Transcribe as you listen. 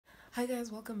Hi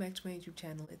guys, welcome back to my YouTube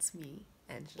channel. It's me,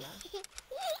 Angela.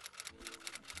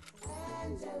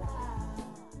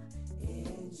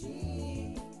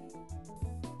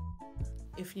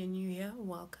 If you're new here,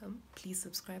 welcome. Please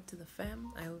subscribe to the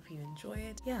fam. I hope you enjoy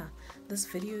it. Yeah, this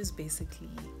video is basically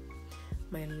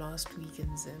my last week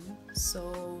in ZIM,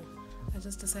 so I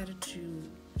just decided to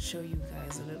show you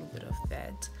guys a little bit of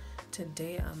that.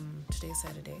 Today's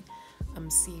Saturday. I'm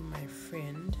seeing my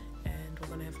friend and we're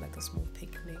gonna have like a small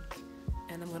picnic,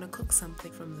 and I'm gonna cook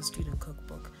something from the student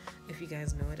cookbook. If you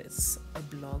guys know it, it's a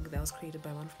blog that was created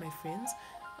by one of my friends.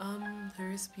 Her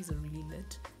recipes are really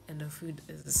lit and her food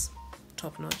is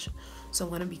top notch. So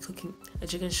I'm gonna be cooking a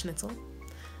chicken schnitzel.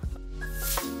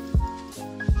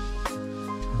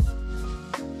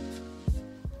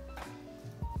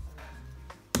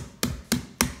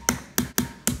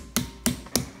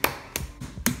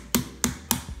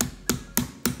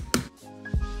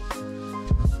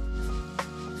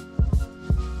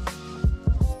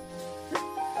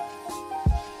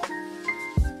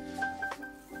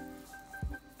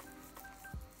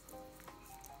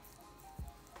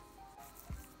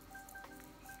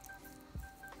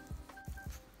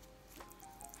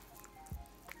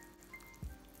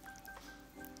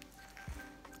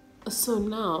 So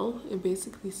now it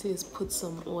basically says put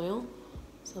some oil.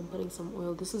 So I'm putting some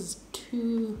oil. This is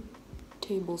 2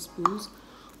 tablespoons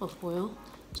of oil.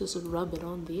 Just rub it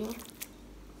on there.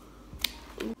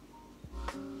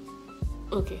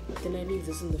 Okay, then I leave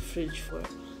this in the fridge for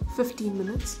 15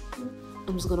 minutes.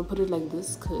 I'm just gonna put it like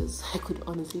this because I could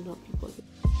honestly not be bothered.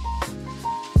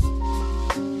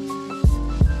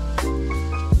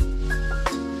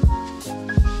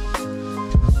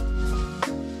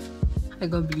 I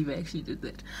can't believe I actually did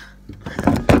that.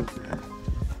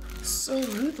 So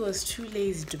Ruth was too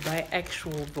lazy to buy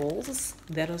actual rolls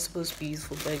that are supposed to be used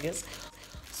for burgers.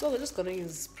 So we're just gonna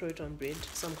use proton bread.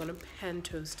 So I'm gonna pan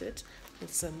toast it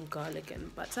with some garlic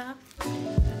and butter.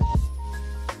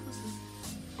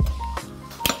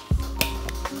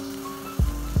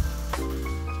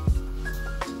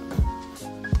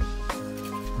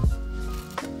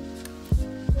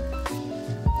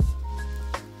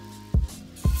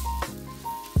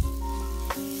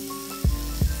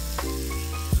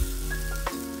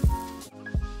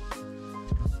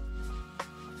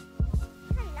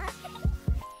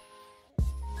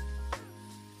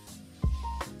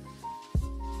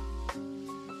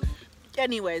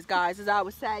 Anyways guys, as I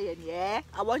was saying, yeah,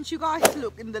 I want you guys to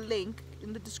look in the link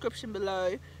in the description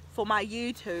below for my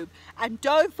YouTube, and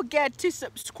don't forget to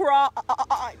subscribe.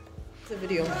 The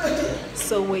video.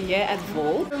 So we're here at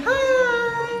Vol.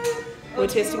 We're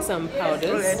testing some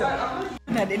powders.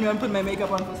 Had anyone put my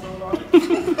makeup on for so long?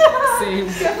 Same.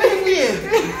 Weird.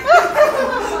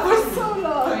 For so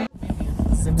long.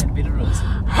 Zim had bitter rose.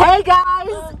 Hey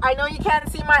guys, I know you can't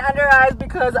see my under eyes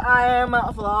because I am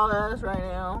flawless right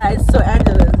now. So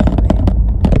Angela's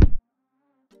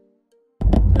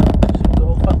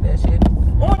no, fuck that shit.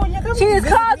 Oh, she's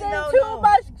causing too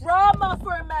much drama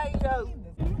for me, yo.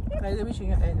 Guys, let me show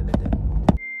you Angela.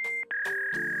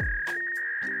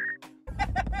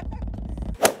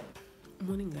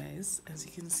 Morning guys, as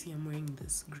you can see I'm wearing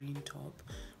this green top,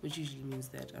 which usually means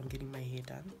that I'm getting my hair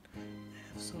done. I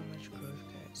have so much growth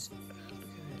guys, look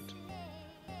at it.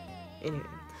 Anyway,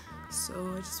 so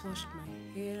I just washed my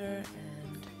hair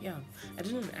and yeah, I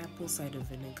did an apple cider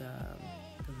vinegar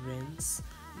rinse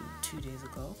 2 days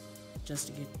ago just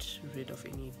to get rid of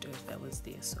any dirt that was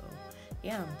there. So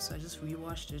yeah, so I just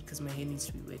re-washed it because my hair needs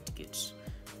to be wet to get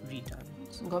redone.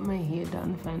 So got my hair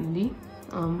done finally.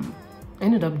 I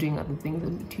ended up doing other things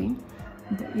in between,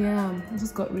 but yeah, I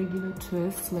just got regular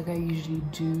twists like I usually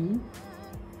do.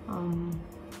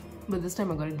 But this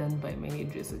time I got it done by my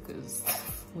hairdresser because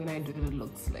when I do it, it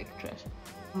looks like trash.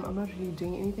 I'm not really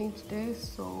doing anything today,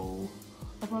 so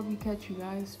I'll probably catch you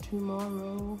guys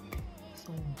tomorrow.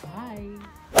 So bye.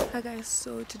 Hi guys,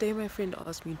 so today my friend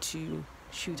asked me to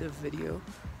shoot a video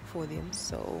for them,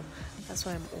 so that's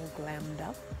why I'm all glammed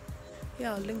up.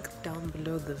 Yeah, I'll link down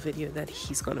below the video that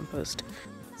he's gonna post.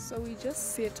 So we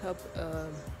just set up a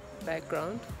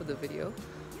background for the video.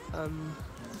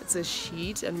 It's a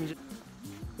sheet and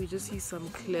we just use some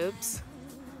clips.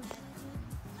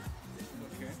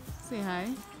 Okay. Say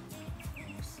hi.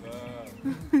 What's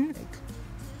up? Like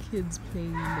kids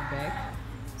playing in the back.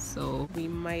 So we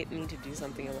might need to do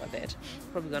something about that.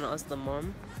 Probably gonna ask the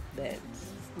mom that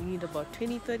we need about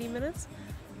 20-30 minutes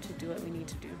to do what we need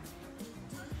to do.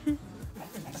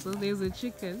 So there's a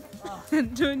chicken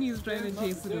and Tony's trying to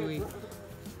chase it away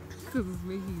because it's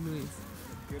making noise.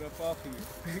 Get up off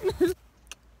of you.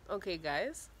 Okay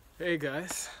guys. Hey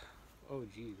guys. Oh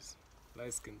jeez.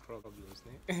 Light skin problems,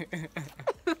 eh?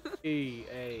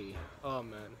 Hey. Oh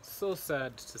man, so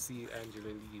sad to see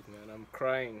Angela leave, man. I'm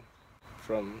crying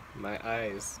from my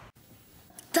eyes.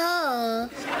 Duh.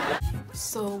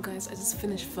 So guys, I just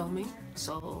finished filming,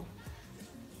 so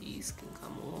these can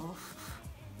come off.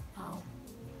 Wow.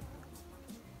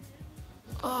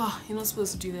 Oh, you're not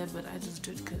supposed to do that, but I just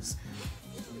do it because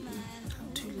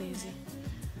I'm too lazy.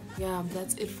 Yeah,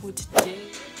 that's it for today.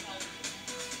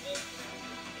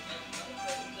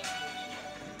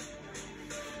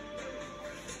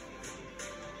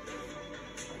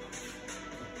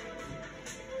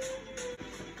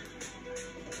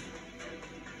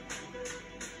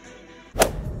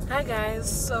 Hi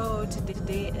guys, so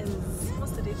today is,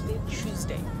 what's the day today?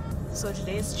 Tuesday. So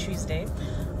today is Tuesday.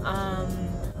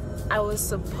 I was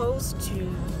supposed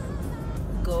to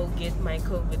go get my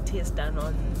COVID test done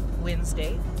on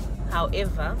Wednesday.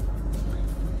 However,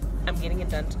 I'm getting it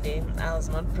done today. I was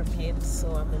not prepared,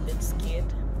 so I'm a bit scared.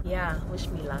 Yeah, wish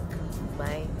me luck.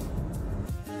 Bye.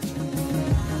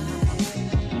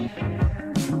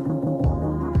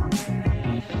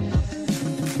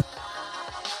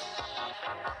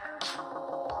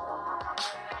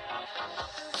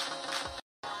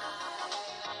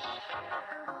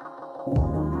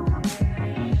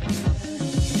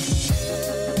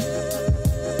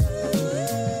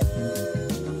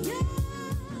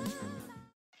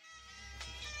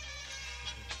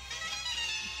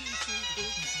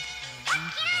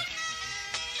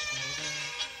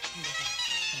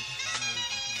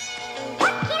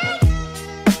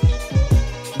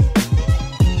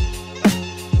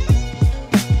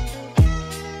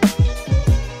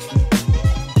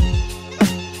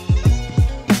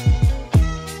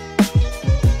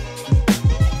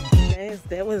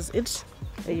 That was it.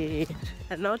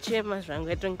 And now I'm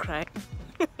going to cry.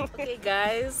 Okay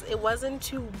guys, it wasn't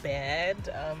too bad.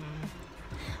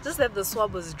 Just that the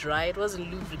swab was dry, it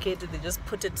wasn't lubricated, they just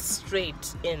put it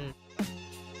straight in.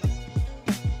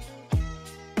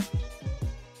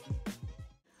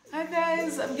 Hi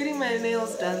guys, I'm getting my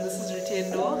nails done. This is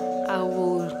Rutendo. I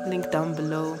will link down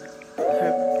below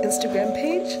her Instagram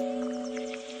page.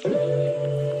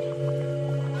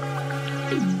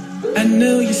 I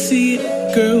know you see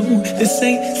it, girl. This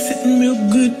ain't sitting real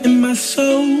good in my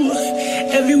soul.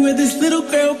 Everywhere this little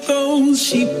girl goes,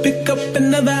 she pick up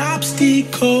another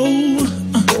obstacle.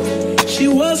 She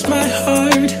was my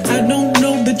heart. I don't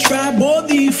know the tribe or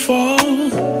the fall,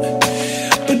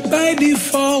 but by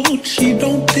default, she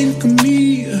don't think of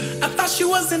me. I thought she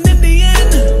was an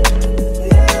Indian.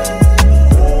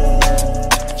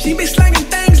 She be slanging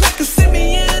things like a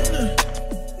simian.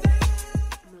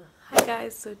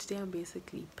 So today I'm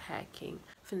basically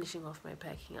finishing off my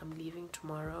packing. I'm leaving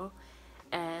tomorrow,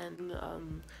 and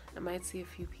I might see a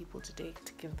few people today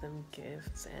to give them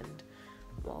gifts and,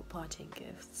 well, parting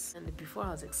gifts. And before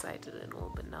I was excited and all,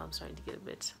 but now I'm starting to get a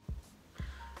bit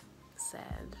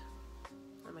sad.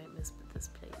 I might miss this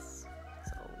place,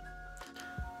 so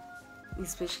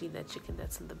especially that chicken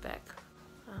that's in the back.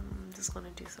 I'm just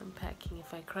gonna do some packing.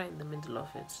 If I cry in the middle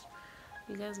of it,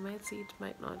 you guys might see it,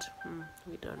 might not.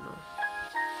 We don't know.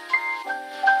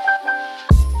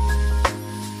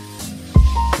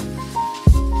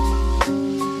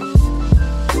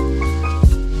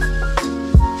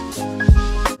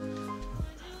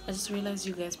 I just realized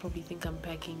you guys probably think I'm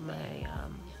packing my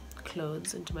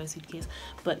clothes into my suitcase,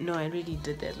 but no, I already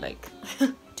did that like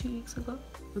 2 weeks ago.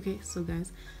 Okay, so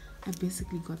guys, I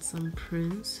basically got some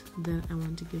prints that I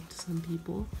want to give to some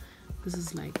people. This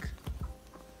is like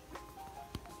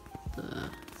the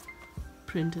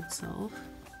print itself.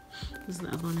 This is the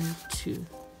other one. I have two.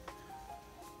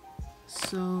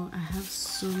 So I have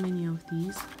so many of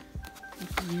these,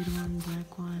 like the red one,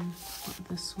 black one,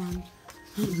 this one.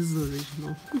 This is the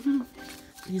original.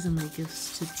 These are my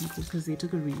gifts to people because they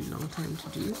took a really long time to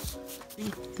do. I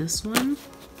think this one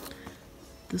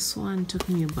took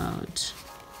me about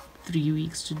 3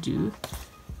 weeks to do,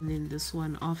 and then this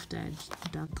one, after I'd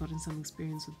gotten some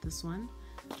experience with this one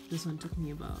took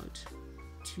me about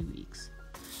 2 weeks.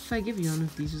 If I give you one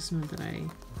of these, just know that I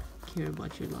care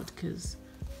about you a lot because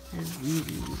I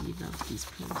really love these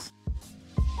prints.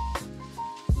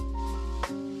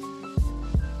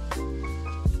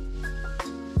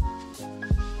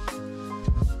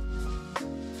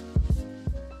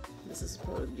 This is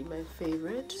probably my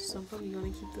favorite, so I'm probably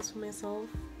gonna keep this for myself.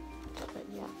 But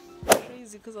yeah,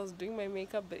 crazy because I was doing my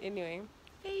makeup. But anyway,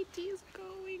 80 is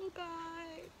going,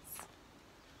 guys.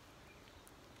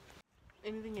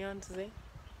 Anything you want to say?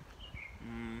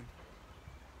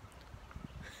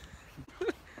 She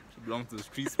belongs to the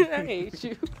streets. I hate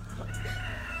you.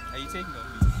 Are you taking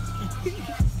off?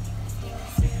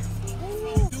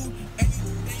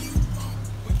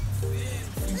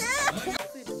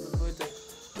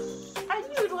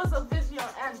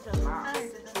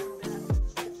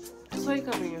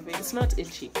 covering your face. It's not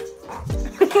itchy.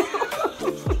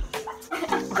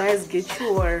 Guys, get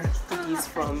your cookies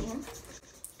from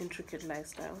Intricate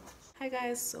Lifestyle. Hi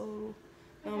guys, so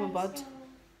now I'm about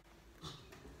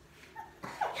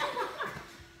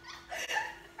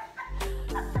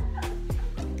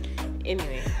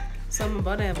anyway, so I'm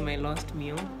about to have my last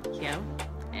meal here,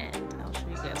 and I'll show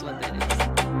you guys what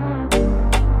that is.